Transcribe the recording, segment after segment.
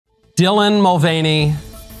Dylan Mulvaney,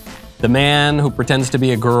 the man who pretends to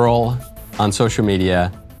be a girl on social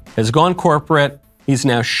media, has gone corporate. He's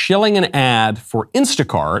now shilling an ad for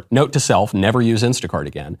Instacart. Note to self, never use Instacart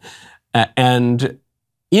again. And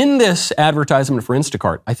in this advertisement for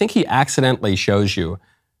Instacart, I think he accidentally shows you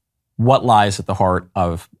what lies at the heart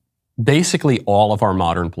of basically all of our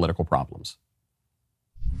modern political problems.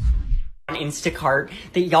 On Instacart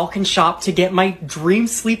that y'all can shop to get my dream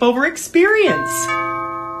sleepover experience.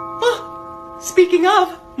 Oh, speaking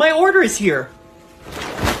of, my order is here.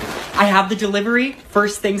 I have the delivery.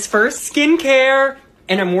 First things first, skincare.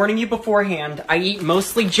 And I'm warning you beforehand, I eat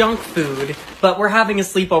mostly junk food, but we're having a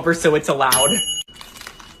sleepover, so it's allowed.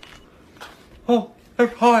 Oh,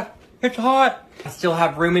 it's hot. It's hot. I still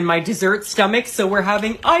have room in my dessert stomach, so we're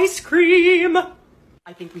having ice cream.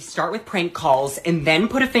 I think we start with prank calls and then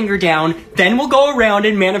put a finger down. Then we'll go around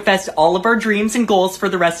and manifest all of our dreams and goals for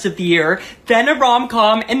the rest of the year. Then a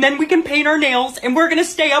rom-com, and then we can paint our nails, and we're gonna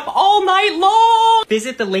stay up all night long.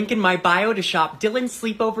 Visit the link in my bio to shop Dylan's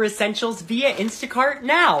Sleepover Essentials via Instacart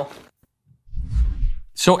now.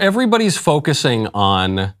 So everybody's focusing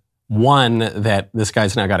on one, that this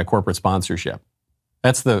guy's now got a corporate sponsorship.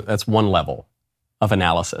 That's one level of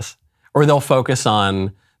analysis. Or they'll focus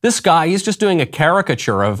on this guy, he's just doing a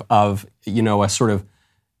caricature of a sort of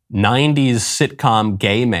 90s sitcom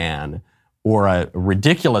gay man, or a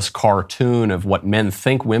ridiculous cartoon of what men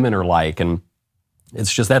think women are like. And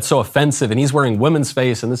it's just, that's so offensive. And he's wearing women's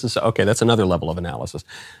face. And this is, okay, that's another level of analysis.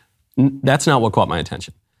 That's not what caught my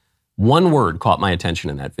attention. One word caught my attention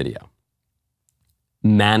in that video.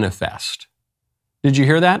 Manifest. Did you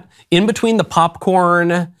hear that? In between the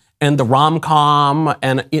popcorn and the rom-com,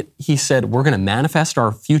 and he said, we're going to manifest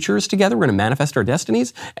our futures together, we're going to manifest our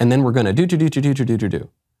destinies, and then we're going to do.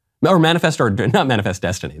 Or not manifest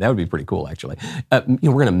destiny. That would be pretty cool, actually.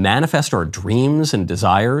 We're going to manifest our dreams and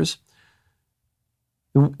desires.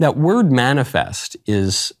 That word manifest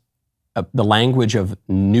is the language of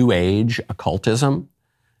New Age occultism.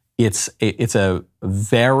 It's a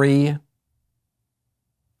very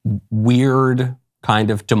weird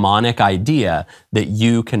kind of demonic idea that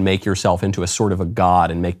you can make yourself into a sort of a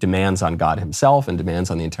god and make demands on God himself and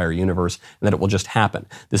demands on the entire universe, and that it will just happen.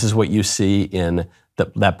 This is what you see in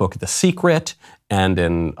that book, The Secret, and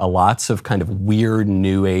in lots of kind of weird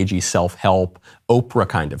New Agey self-help, Oprah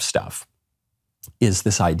kind of stuff, is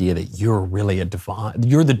this idea that you're really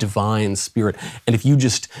you're the divine spirit. And if you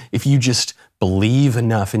just believe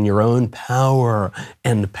enough in your own power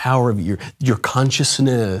and the power of your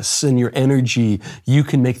consciousness and your energy, you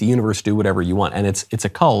can make the universe do whatever you want. And it's a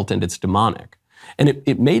cult and it's demonic. And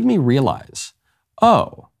it made me realize,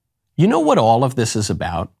 oh, you know what all of this is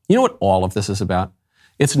about? You know what all of this is about?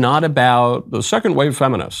 It's not about the second wave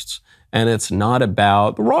feminists. And it's not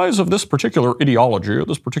about the rise of this particular ideology at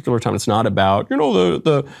this particular time. It's not about,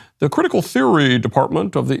 the critical theory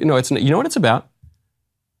department of the, it's, you know what it's about?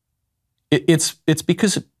 It's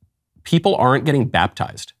because people aren't getting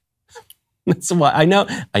baptized. That's why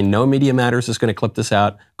I know Media Matters is going to clip this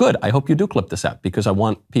out. Good. I hope you do clip this out because I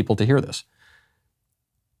want people to hear this.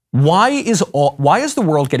 Why is the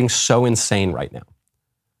world getting so insane right now?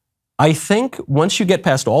 I think once you get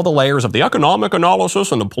past all the layers of the economic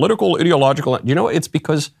analysis and the political, ideological, it's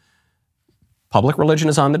because public religion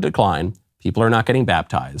is on the decline. People are not getting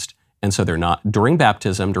baptized. And so they're not, during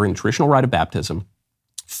baptism, during the traditional rite of baptism,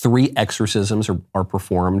 3 exorcisms are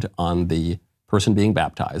performed on the person being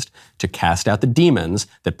baptized to cast out the demons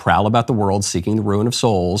that prowl about the world seeking the ruin of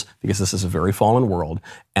souls, because this is a very fallen world.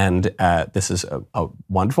 And this is a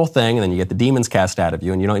wonderful thing. And then you get the demons cast out of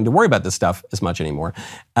you and you don't need to worry about this stuff as much anymore.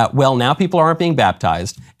 Well, now people aren't being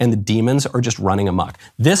baptized and the demons are just running amok.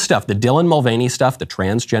 This stuff, the Dylan Mulvaney stuff, the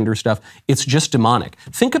transgender stuff, it's just demonic.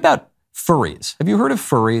 Think about furries. Have you heard of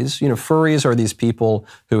furries? Furries are these people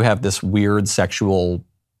who have this weird sexual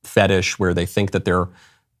fetish where they think that they're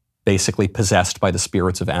basically possessed by the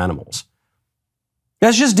spirits of animals.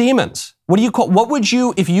 That's just demons. What would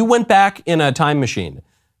you, if you went back in a time machine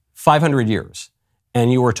 500 years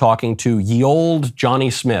and you were talking to ye old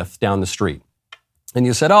Johnny Smith down the street and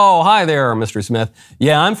you said, oh, hi there, Mr. Smith.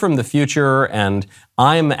 Yeah, I'm from the future and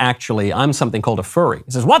I'm something called a furry.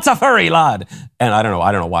 He says, what's a furry, lad? And I don't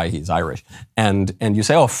know why he's Irish. And you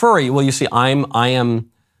say, oh, furry. Well, you see, I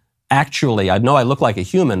am actually, I know I look like a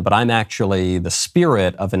human, but I'm actually the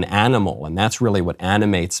spirit of an animal, and that's really what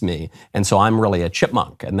animates me. And so I'm really a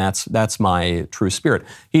chipmunk, and that's my true spirit.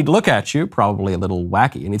 He'd look at you, probably a little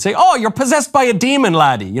wacky, and he'd say, oh, you're possessed by a demon,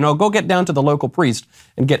 laddie. Go get down to the local priest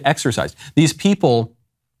and get exorcised. These people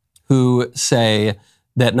who say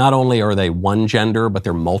that not only are they one gender, but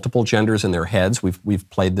they're multiple genders in their heads. We've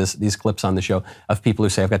played these clips on the show of people who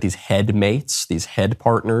say, I've got these head mates, these head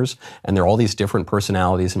partners, and they're all these different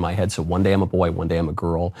personalities in my head. So one day I'm a boy, one day I'm a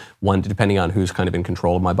girl, one depending on who's kind of in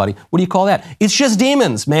control of my body. What do you call that? It's just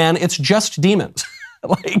demons, man. It's just demons.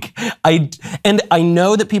 I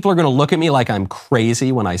know that people are going to look at me like I'm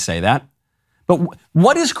crazy when I say that. But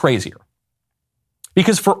what is crazier?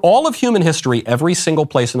 Because for all of human history, every single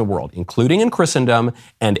place in the world, including in Christendom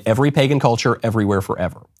and every pagan culture everywhere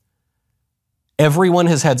forever, everyone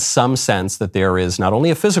has had some sense that there is not only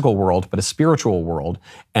a physical world, but a spiritual world,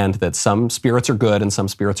 and that some spirits are good and some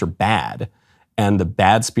spirits are bad, and the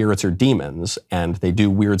bad spirits are demons, and they do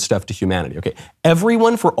weird stuff to humanity. Okay,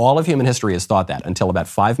 everyone for all of human history has thought that until about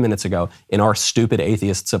 5 minutes ago in our stupid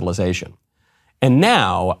atheist civilization. And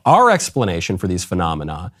now, our explanation for these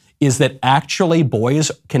phenomena is that actually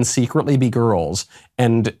boys can secretly be girls,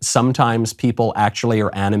 and sometimes people actually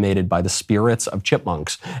are animated by the spirits of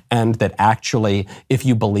chipmunks, and that actually, if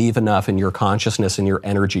you believe enough in your consciousness and your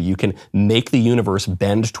energy, you can make the universe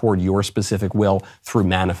bend toward your specific will through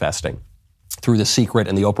manifesting, through The Secret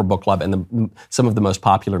and the Oprah Book Club and some of the most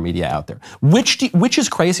popular media out there. Which is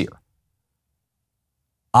crazier?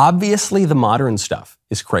 Obviously, the modern stuff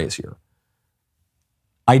is crazier.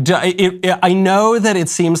 I know that it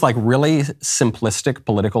seems like really simplistic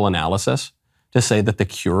political analysis to say that the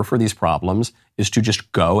cure for these problems is to just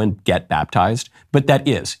go and get baptized, but that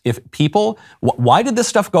is. If people, why did this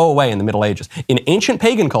stuff go away in the Middle Ages? In ancient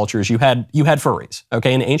pagan cultures, you had furries,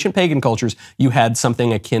 okay? In ancient pagan cultures, you had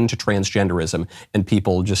something akin to transgenderism and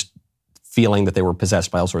people just feeling that they were possessed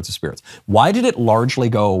by all sorts of spirits. Why did it largely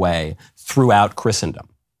go away throughout Christendom?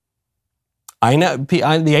 I know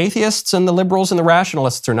the atheists and the liberals and the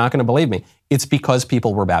rationalists are not going to believe me. It's because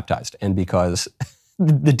people were baptized and because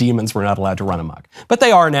the demons were not allowed to run amok. But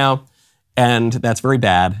they are now, and that's very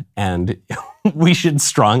bad, and we should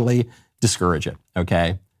strongly discourage it,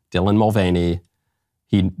 okay? Dylan Mulvaney,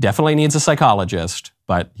 he definitely needs a psychologist,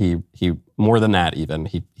 but he more than that even,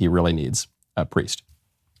 he really needs a priest.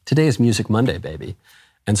 Today is Music Monday, baby.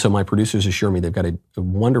 And so my producers assure me they've got a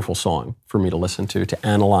wonderful song for me to listen to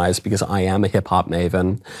analyze, because I am a hip-hop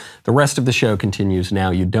maven. The rest of the show continues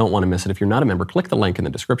now. You don't want to miss it. If you're not a member, click the link in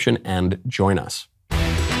the description and join us.